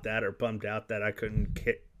myself about that or bummed out that I couldn't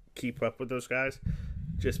keep up with those guys,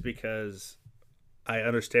 just because I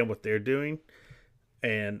understand what they're doing,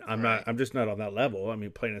 and Right. I'm just not on that level. I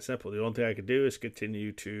mean, plain and simple. The only thing I could do is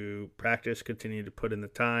continue to practice, continue to put in the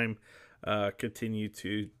time, continue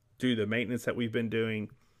to do the maintenance that we've been doing.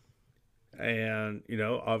 And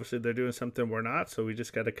obviously they're doing something we're not, so we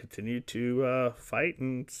just got to continue to fight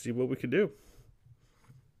and see what we can do.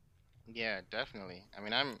 Yeah, definitely. I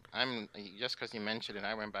mean, I'm just because you mentioned it,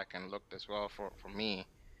 I went back and looked as well for me,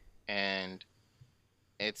 and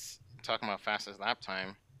it's talking about fastest lap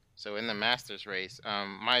time. So in the Masters race,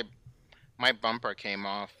 my bumper came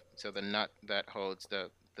off, so the nut that holds the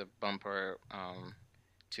bumper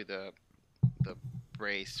to the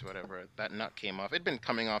brace, whatever, that nut came off. It'd been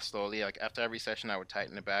coming off slowly. Like after every session, I would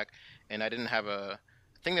tighten it back, and I didn't have a.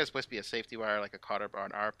 I think there's supposed to be a safety wire, like a cotter or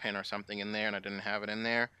an R pin or something in there, and I didn't have it in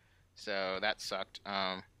there, so that sucked.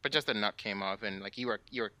 But just the nut came off, and like you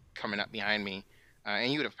were coming up behind me,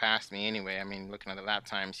 and you would have passed me anyway. I mean, looking at the lap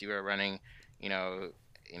times, you were running, you know,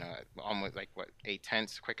 almost like what 8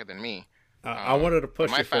 tenths quicker than me. I wanted to But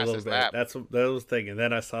push my you for a little fastest bit. lap, That was thinking.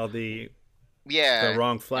 Then I saw the yeah.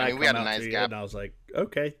 wrong I flag mean, we come had a out to nice you, gap. and I was like,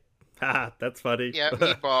 okay, ha, that's funny. Yeah,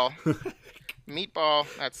 meatball.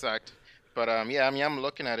 Meatball, that sucked. But yeah, I mean, I'm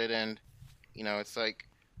looking at it, and it's like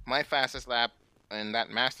my fastest lap in that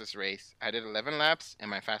Masters race, I did 11 laps, and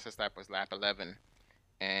my fastest lap was lap 11.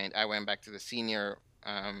 And I went back to the senior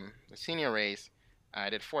race. I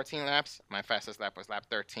did 14 laps. My fastest lap was lap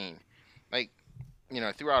 13. Like,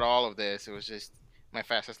 throughout all of this, it was just my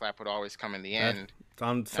fastest lap would always come in the That end.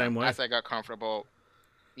 I'm the same way. As I got comfortable,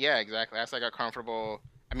 yeah, exactly. As I got comfortable,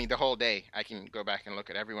 I mean, the whole day, I can go back and look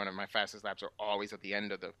at every one of my fastest laps are always at the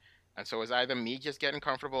end of the. And so it was either me just getting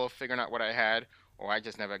comfortable, figuring out what I had, or I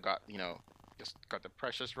just never got, just got the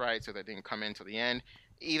pressures right, so that didn't come in till the end.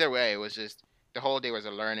 Either way, it was just the whole day was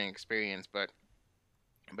a learning experience. But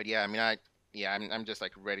yeah, I mean, I'm just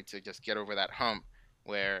like ready to just get over that hump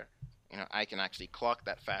where, I can actually clock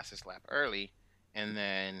that fastest lap early, and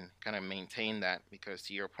then kind of maintain that because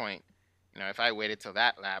to your point, if I waited till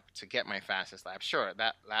that lap to get my fastest lap, sure,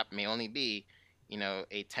 that lap may only be,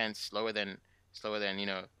 8 tenths slower than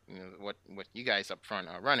what you guys up front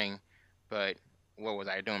are running, but what was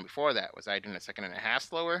I doing before that? Was I doing a second and a half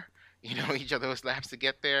slower? Each of those laps to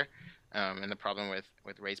get there. And the problem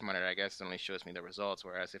with Race Monitor, I guess, only shows me the results.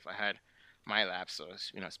 Whereas if I had my laps, so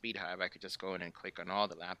Speed Hive, I could just go in and click on all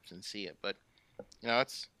the laps and see it. But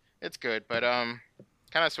it's good. But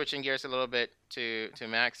kind of switching gears a little bit to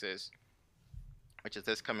Max's, which is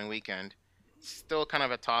this coming weekend. Still kind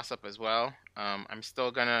of a toss up as well. I'm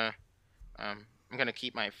gonna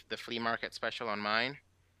keep the flea market special on mine,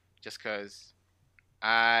 just because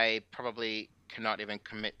I probably cannot even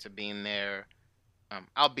commit to being there.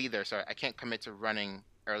 I'll be there, sorry. I can't commit to running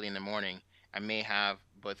early in the morning. I may have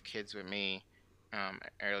both kids with me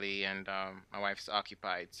early, and my wife's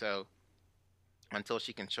occupied. So until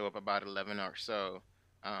she can show up about 11 or so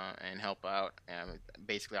and help out. And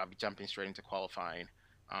basically, I'll be jumping straight into qualifying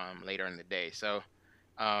later in the day. So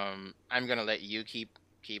I'm gonna let you keep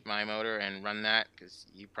my motor and run that because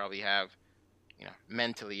you probably have,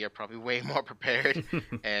 mentally you're probably way more prepared,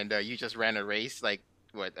 and you just ran a race like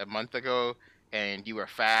what, a month ago, and you were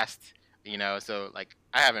fast. So like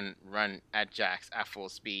I haven't run at Jax at full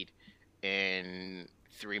speed in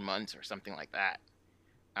 3 months or something like that.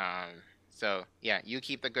 So yeah, you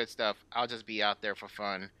keep the good stuff. I'll just be out there for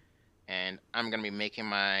fun, and I'm gonna be making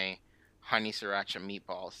my honey sriracha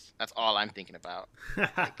meatballs. That's all I'm thinking about.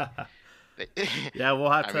 Like, the, Yeah,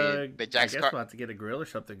 we'll have I mean, to. the I Jack's guess car. we'll have to get a grill or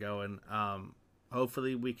something going.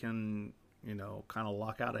 Hopefully, we can, kind of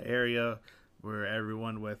lock out an area where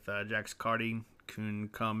everyone with Jack's karting can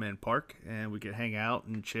come and park, and we can hang out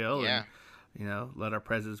and chill, and Yeah, let our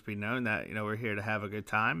presence be known that we're here to have a good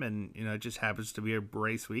time, and it just happens to be a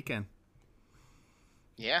race weekend.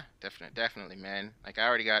 yeah, definitely, man. Like I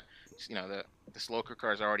already got, the slow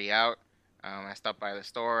cooker is already out. I stopped by the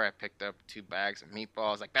store. I picked up 2 bags of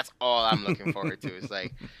meatballs. Like that's all I'm looking forward to. It's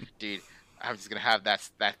like, dude, I'm just gonna have that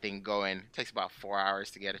thing going. It takes about 4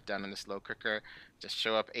 hours to get it done in the slow cooker. Just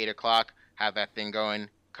show up 8 o'clock, have that thing going.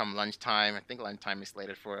 Come lunchtime, I think lunchtime is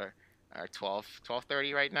slated for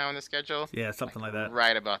 12:30 right now in the schedule. Yeah, Like something like that.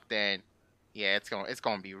 right about then, yeah, it's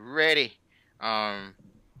gonna be ready. Um,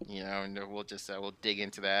 and then we'll dig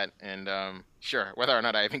into that, and sure, whether or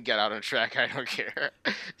not I even get out on the track, I don't care.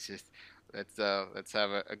 It's just let's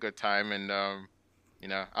have a good time, and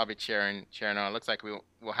I'll be cheering on. It looks like we'll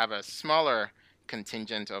have a smaller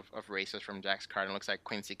contingent of racers from Jack's Card. It looks like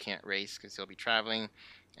Quincy can't race because he'll be traveling,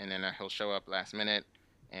 and then he'll show up last minute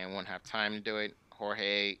and won't have time to do it.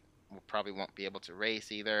 Jorge probably won't be able to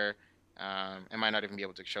race either, and might not even be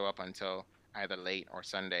able to show up until either late or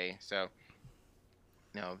Sunday. So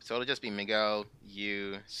so it'll just be Miguel,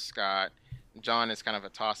 you, Scott. John is kind of a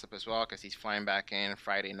toss up as well because he's flying back in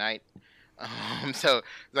Friday night. So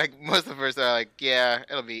like most of us are like, yeah,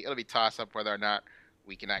 it'll be toss up whether or not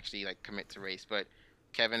we can actually like commit to race. But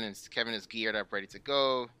Kevin is geared up, ready to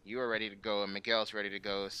go. You are ready to go, and Miguel's ready to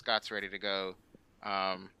go. Scott's ready to go.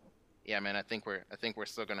 Um, yeah, man, I think we're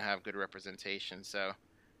still gonna have good representation. So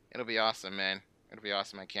it'll be awesome, man. It'll be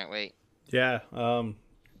awesome. I can't wait. Yeah.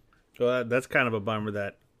 So that's kind of a bummer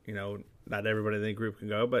that not everybody in the group can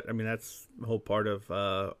go, but I mean that's the whole part of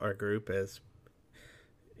our group is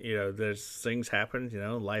there's things happen,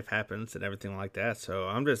 life happens and everything like that. So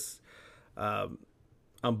um,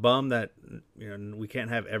 I'm bummed that we can't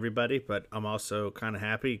have everybody, but I'm also kind of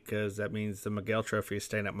happy because that means the Miguel Trophy is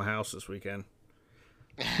staying at my house this weekend.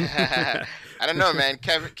 I don't know, man.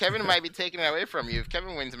 Kevin might be taking it away from you. If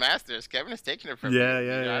Kevin wins Masters, Kevin is taking it from you. Yeah,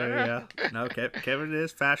 I don't know. yeah. No, Kevin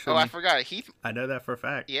is Oh, I fashion. forgot. Heath. I know that for a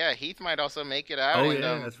fact. Yeah, Heath might also make it out. Oh And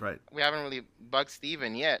yeah, that's right. we haven't really bugged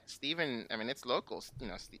Steven yet. Steven, I mean, it's locals.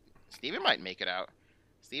 Steven might make it out.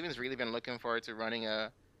 Steven's really been looking forward to running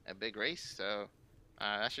a big race. So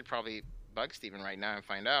I should probably bug Steven right now and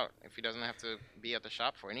find out if he doesn't have to be at the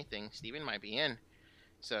shop for anything. Steven might be in.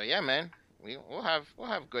 So yeah, man, we'll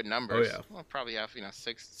have good Oh numbers. yeah. We'll probably have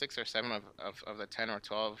six or seven of the 10 or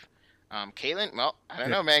 12. Kalen, well, I don't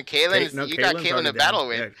Yeah. know, man. Kalen, No, you got Caitlin's Kalen already to battle down.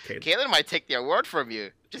 with. Yeah, Kalen might take the award from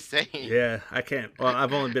you. Just saying. Yeah, I can't. Well,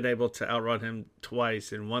 I've only been able to outrun him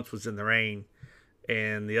twice, and once was in the rain,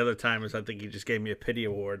 and the other time was I think he just gave me a pity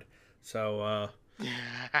award. So,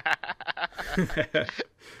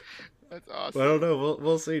 That's well, I don't awesome. know.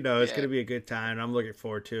 We'll see. No, it's Yeah, gonna be a good time. I'm looking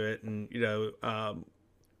forward to it, and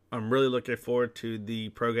I'm really looking forward to the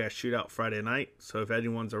Pro Gas Shootout Friday night. So if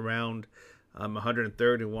anyone's around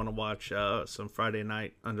 103rd and want to watch some Friday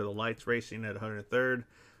night under the lights racing at 103rd,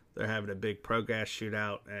 they're having a big Pro Gas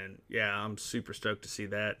Shootout, and yeah, I'm super stoked to see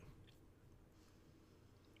that.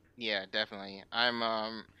 yeah, definitely. I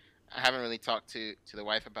haven't really talked to the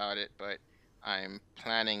wife about it, but I'm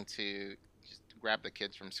planning to just grab the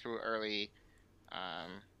kids from school early,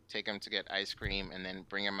 take them to get ice cream, and then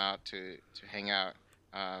bring them out to hang out.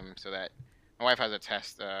 So that my wife has a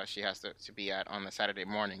test she has to be at on the Saturday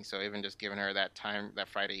morning. So even just giving her that time, that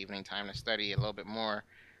Friday evening time to study a little bit more,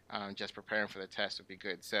 just preparing for the test would be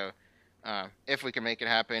good. So if we can make it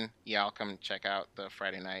happen, yeah, I'll come check out the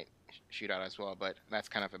Friday night shootout as well. But that's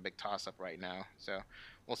kind of a big toss up right now. So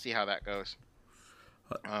we'll see how that goes.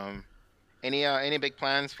 Um, any big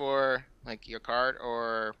plans for like your cart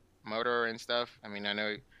or motor and stuff? I mean, I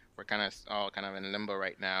know we're kind of all kind of in limbo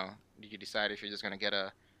right now. Did you decide if you're just gonna get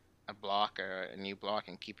a block or a new block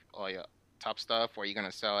and keep all your top stuff, or are you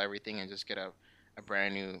gonna sell everything and just get a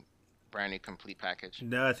brand new complete package?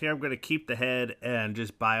 No, I think I'm going to keep the head and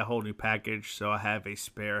just buy a whole new package so I have a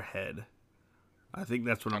spare head. I think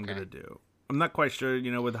that's what I'm Okay. going to do. I'm not quite sure,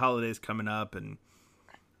 with the holidays coming up, and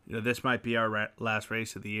this might be our last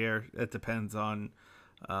race of the year. It depends on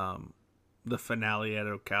the finale at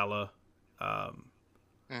Ocala.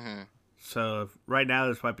 Mhm. So right now,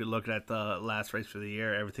 this might be looking at the last race for the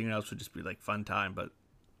year. Everything else would just be like fun time, but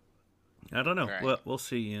I don't know. Right. We'll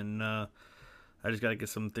see. And I just got to get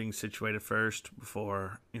some things situated first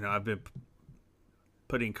before, I've been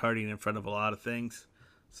putting karting in front of a lot of things.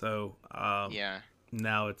 So Yeah.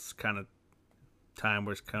 now it's kind of time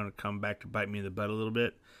where it's kind of come back to bite me in the butt a little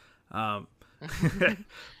bit. Um,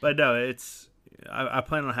 but no, I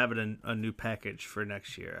plan on having a new package for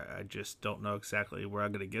next year. I just don't know exactly where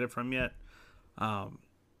I'm going to get it from yet.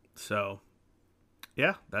 So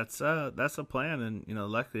yeah, that's a plan.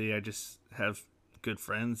 And luckily I just have good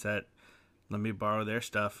friends that let me borrow their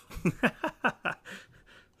stuff.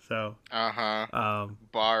 So Uh-huh.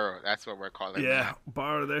 Borrow. That's what we're calling yeah, that.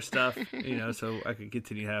 borrow their stuff, so I can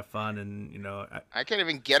continue to have fun. And I can't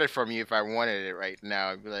even get it from you if I wanted it right now.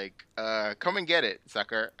 I'd be like, come and get it,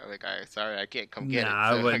 sucker. I'm like, sorry, I can't come nah, get it.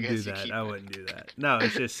 I So I wouldn't do guess you that. keep I it. wouldn't do that. No,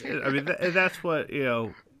 it's just, I mean, that's what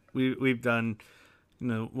we've done.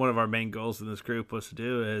 One of our main goals in this group was to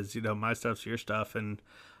do is my stuff's your stuff, and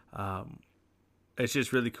it's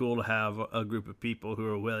just really cool to have a group of people who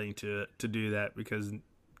are willing to do that, because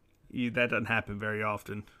that doesn't happen very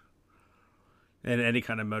often in any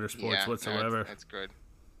kind of motorsports Yeah, no, it's whatsoever. that's good.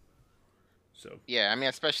 So Yeah, I mean,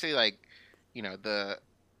 especially like, the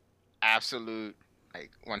absolute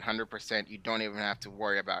like 100%, you don't even have to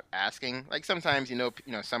worry about asking. Like sometimes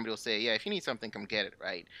somebody will say, yeah, if you need something, come get it,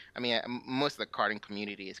 right? I mean, most of the karting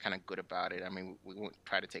community is kind of good about it. I mean, we won't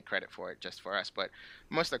try to take credit for it just for us, but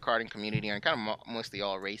most of the karting community, and kind of mostly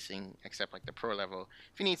all racing except like the pro level,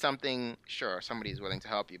 if you need something, sure, somebody's willing to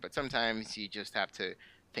help you, but sometimes you just have to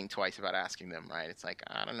think twice about asking them, right? It's like,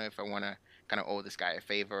 I don't know if I want to kind of owe this guy a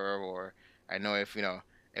favor, or I know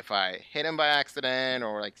if I hit him by accident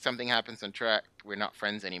or like something happens on track, we're not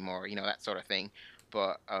friends anymore, that sort of thing.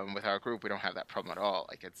 But with our group, we don't have that problem at all.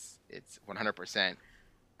 Like it's 100%.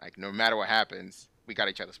 Like no matter what happens, we got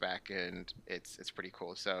each other's back, and it's pretty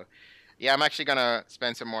cool. So yeah, I'm actually gonna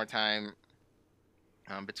spend some more time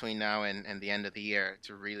between now and the end of the year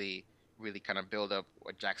to really kind of build up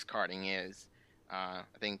what Jack's Karting is. I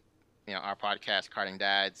think our podcast, Karting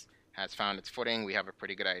Dads, has found its footing. We have a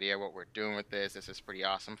pretty good idea what we're doing with this. This is pretty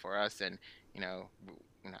awesome for us, and you know,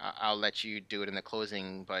 I'll let you do it in the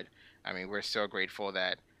closing. But I mean, we're so grateful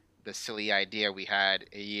that the silly idea we had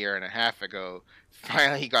a year and a half ago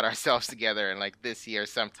finally got ourselves together, and like this year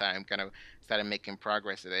sometime kind of started making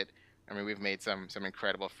progress with it. I mean, we've made some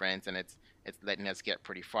incredible friends, and it's letting us get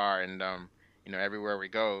pretty far. And everywhere we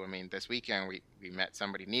go, I mean, this weekend we met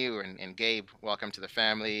somebody new, and Gabe, welcome to the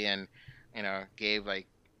family. And Gabe, like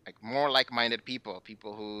more like-minded people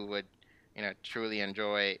who would truly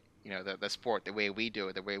enjoy the sport the way we do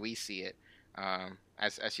it, the way we see it,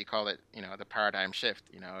 as you call it, the paradigm shift,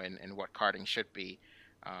 and what karting should be.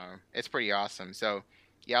 It's pretty awesome. So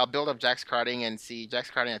yeah, I'll build up Jack's Karting, and see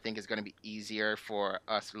Jack's Karting. I think is going to be easier for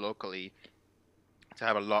us locally to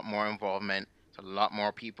have a lot more involvement, to a lot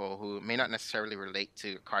more people who may not necessarily relate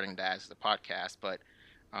to Karting Dads, the podcast, but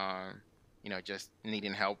just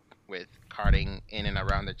needing help with karting in and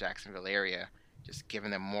around the Jacksonville area. Just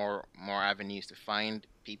giving them more avenues to find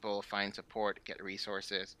people, find support, get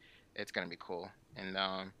resources. It's gonna be cool, and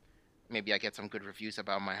maybe I get some good reviews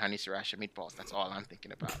about my honey sriracha meatballs. That's all I'm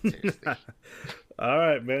thinking about. Seriously. all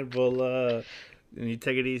right, man. Well, you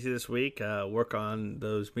take it easy this week. Work on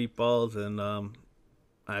those meatballs, and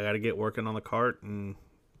I got to get working on the cart and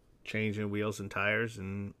changing wheels and tires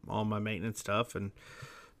and all my maintenance stuff, and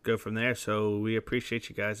go from there. So we appreciate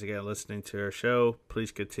you guys again listening to our show.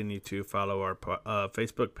 Please continue to follow our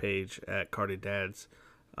Facebook page at Karting Dads,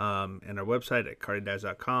 and our website at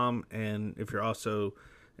kartingdads.com. And if you're also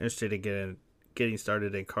interested in getting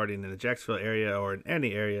started in karting in the Jacksonville area or in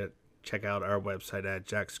any area, check out our website at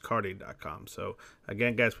jackskarting.com. So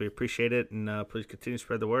again, guys, we appreciate it, and please continue to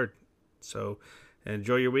spread the word. So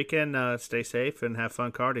enjoy your weekend, stay safe, and have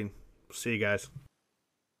fun karting. See you guys.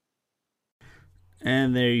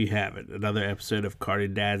 And there you have it. Another episode of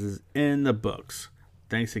Karting Dads is in the books.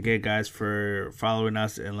 Thanks again, guys, for following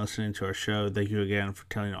us and listening to our show. Thank you again for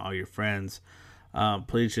telling all your friends.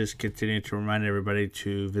 Please just continue to remind everybody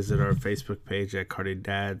to visit our Facebook page at Karting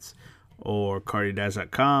Dads, or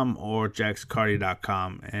kartingdads.com, or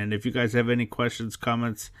jackskarting.com. And if you guys have any questions,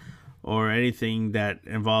 comments, or anything that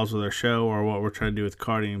involves with our show or what we're trying to do with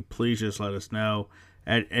karting, please just let us know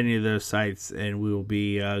at any of those sites, and we will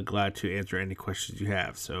be glad to answer any questions you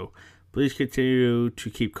have. So please continue to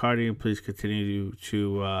keep karting. Please continue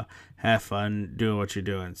to have fun doing what you're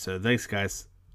doing. So thanks, guys.